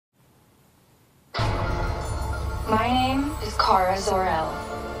My name is Kara Zor-El.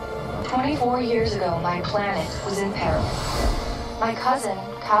 24 years ago, my planet was in peril. My cousin,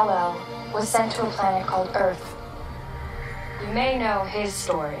 Kal-El, was sent to a planet called Earth. You may know his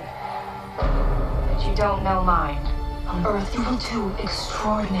story, but you don't know mine. On Earth, you will do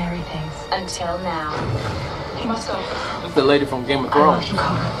extraordinary things. Until now. You must go. It's the lady from Game of I Thrones. love you,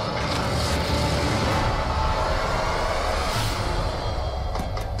 Kara.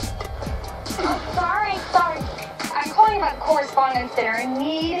 Sorry. I'm calling about correspondence dinner. I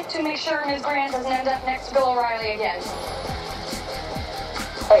need to make sure Ms. Grant doesn't end up next to Bill O'Reilly again.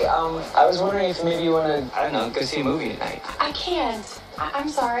 Hey, I was wondering if maybe you want to, I don't know, go see a movie tonight. I can't. I'm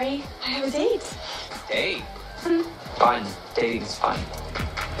sorry. I have a date. Date? Fun. Dating's fun.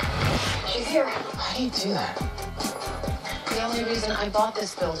 She's here. How do you do that? The only reason I bought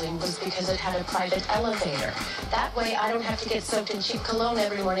this building was because it had a private elevator. That way I don't have to get soaked in cheap cologne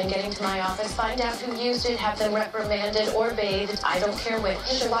every morning getting to my office, find out who used it, have them reprimanded or bathed. I don't care which.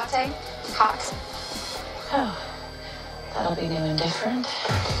 Here's your latte. Hot. Oh, that'll be new and different.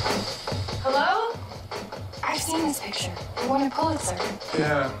 Hello? I've seen this picture. It won a Pulitzer.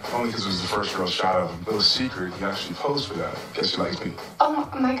 Yeah, only because it was the first girl shot of him. It was secret. He actually posed for that. Guess she likes me. Oh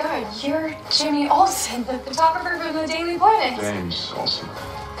my God, you're Jimmy Olsen, the photographer from the Daily Planet. James Olsen.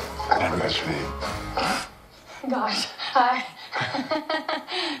 I never got your name. Gosh, hi.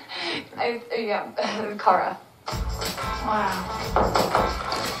 Kara. Wow.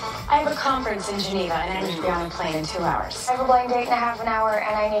 I have a conference in Geneva and I need to be on a plane in 2 hours. I have a blind date in a half an hour,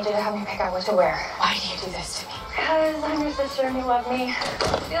 and I need you to help me pick out what to wear. Why do you do this to me? Because I'm your sister and you love me.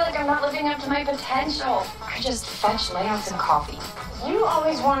 I feel like I'm not living up to my potential. I just fetch layouts and coffee. You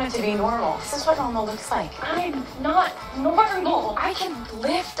always wanted to be normal. This is what normal looks like. I'm not normal. I can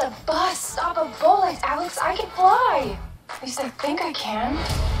lift a bus, stop a bullet, Alex. I can fly. At least I think I can.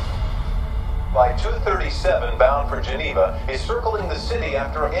 Flight 237 bound for Geneva is circling the city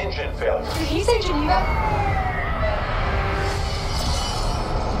after engine failure. Did he say Geneva?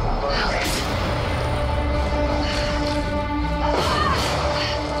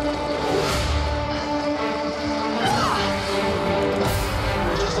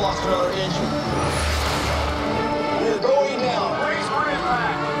 We just lost another engine. We're going down. Brace for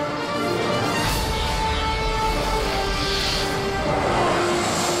impact.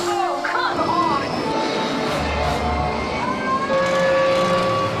 Oh, come on!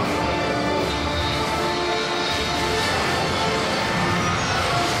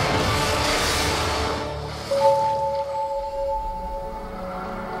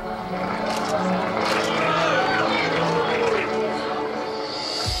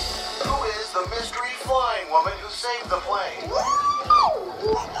 Who is the mystery flying woman who saved the plane?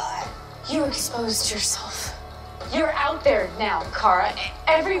 You exposed yourself. You're out there now, Kara.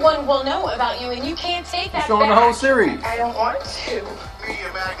 Everyone will know about you, and you can't take that Showing the back. whole series. I don't want to. Media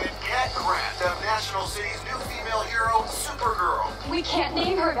magnet Cat Grant of National City's new female hero, Supergirl. We can't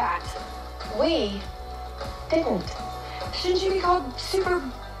name her that. We didn't. Shouldn't she be called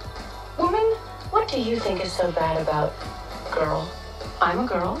Superwoman? What do you think is so bad about girl? I'm a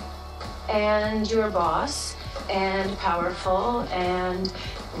girl, and you're a boss, and powerful, and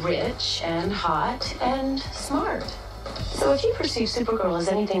rich, and hot, and smart. So if you perceive Supergirl as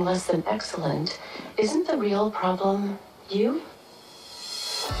anything less than excellent, isn't the real problem you?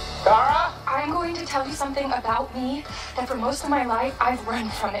 Kara? I'm going to tell you something about me that for most of my life I've run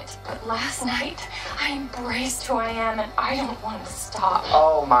from it. But last night I embraced who I am, and I don't want to stop.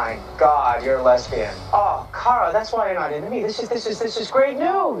 Oh my God, you're a lesbian. Oh, Kara, that's why you're not into me. This is great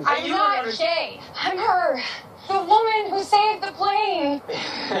news. I'm not gay. I'm her. The woman who saved the plane.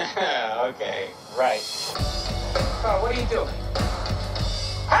 Okay, right. Kara, what are you doing?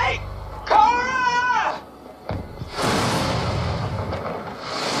 Hey! Kara!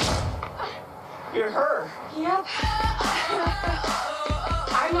 You're her. Yep.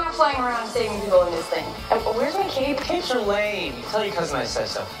 I'm not flying around saving people in this thing. Where's my cape? Capes are lame. Tell your cousin I said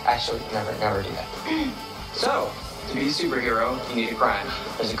so. Actually, never do that. So, to be a superhero, you need a crime.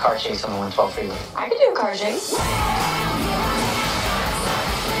 There's a car chase on the 112 freeway. I could do a car chase.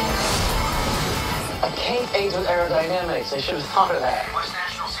 A cape aids with aerodynamics. I should have thought of that. West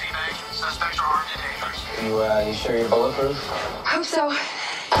National City Bank. Suspects are armed and dangerous. You sure you're bulletproof? Hope so.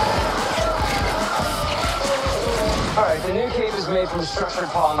 All right, the new cape is made from structured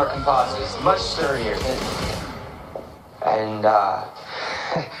polymer composites, much sturdier. And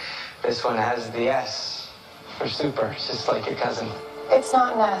this one has the S for super, just like your cousin. It's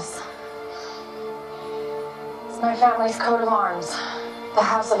not an S. It's my family's coat of arms. The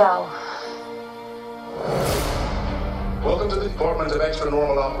House of L. Welcome to the Department of Extra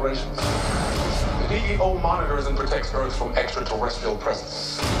Normal Operations. PEO monitors and protects Earth from extraterrestrial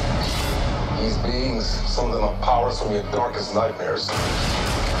presence. These beings, some of them have powers from your darkest nightmares.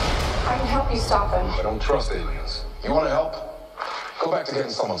 I can help you stop them. I don't trust aliens. You want to help? Go back to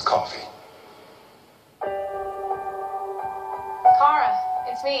getting someone's coffee. Kara,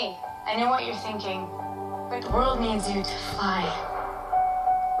 it's me. I know what you're thinking, but the world needs you to fly.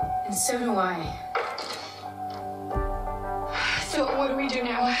 And so do I. So what do we do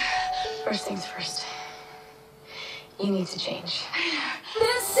now? First things first. You need to change.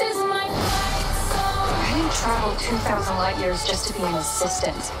 This is my fight song. I didn't travel 2,000 light years just to be an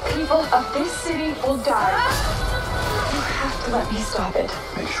assistant. People of this city will die. You have to let me stop it.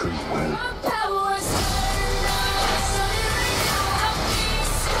 Make sure you win. Powers turned on, so I'll be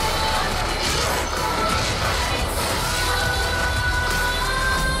strong.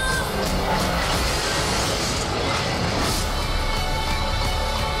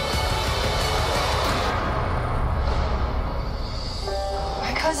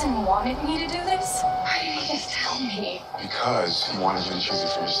 My cousin wanted me to do this? Why didn't he just tell me? Because he wanted you to choose it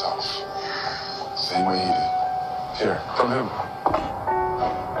for yourself. Same way he did. Here, from him.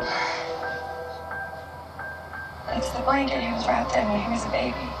 It's the blanket he was wrapped in when he was a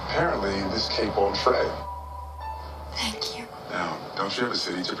baby. Apparently, this cape won't shred. Thank you. Now, don't you have a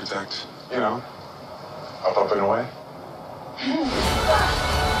city to protect? You know, up and away?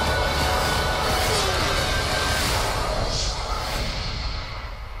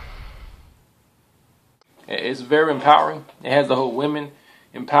 It's very empowering. It has the whole women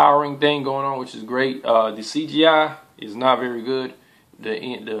empowering thing going on, which is great. The CGI is not very good.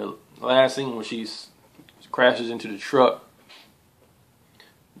 The last scene when she crashes into the truck,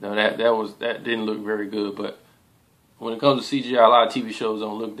 no, that didn't look very good. But when it comes to CGI, a lot of TV shows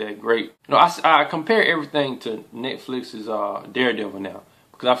don't look that great. You know, I compare everything to Netflix's Daredevil now,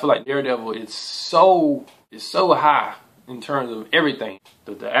 because I feel like Daredevil is so high in terms of everything.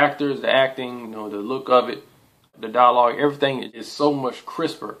 The actors, the acting, you know, the look of it, the dialogue, everything is so much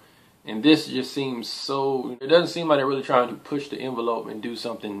crisper. And this just seems so, it doesn't seem like they're really trying to push the envelope and do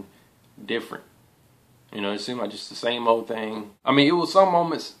something different. You know, it seemed like just the same old thing. I mean, it was some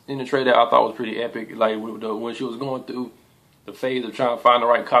moments in the trailer that I thought was pretty epic. Like when she was going through the phase of trying to find the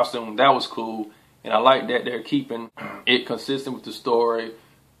right costume, that was cool. And I like that they're keeping it consistent with the story,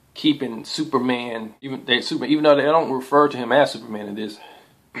 keeping Superman, even though they don't refer to him as Superman in this,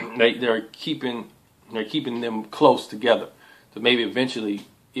 they're keeping them close together. So maybe eventually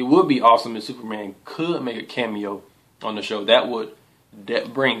it would be awesome if Superman could make a cameo on the show. That would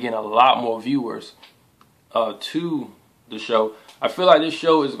bring in a lot more viewers to the show. I feel like this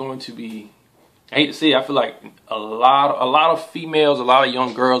show is going to be, I hate to say it, I feel like a lot of females, a lot of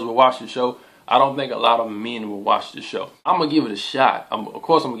young girls will watch the show. I don't think a lot of men will watch the show. I'm gonna give it a shot. Of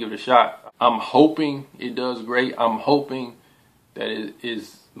course I'm gonna give it a shot. I'm hoping it does great. I'm hoping that it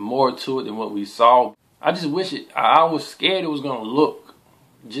is more to it than what we saw. I just wish I was scared it was gonna look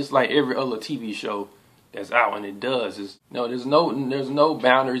just like every other TV show that's out, and it does. There's no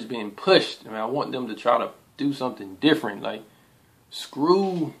boundaries being pushed. I mean, I want them to try to do something different. Like,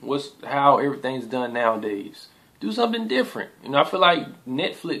 screw how everything's done nowadays. Do something different. You know, I feel like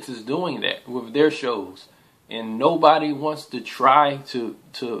Netflix is doing that with their shows, and nobody wants to try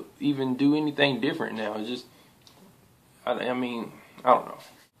to even do anything different now. It's just, I mean, I don't know.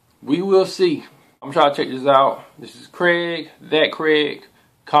 We will see. I'm trying to check this out. This is Craig, that Craig.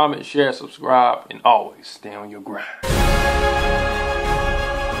 Comment, share, subscribe, and always stay on your grind.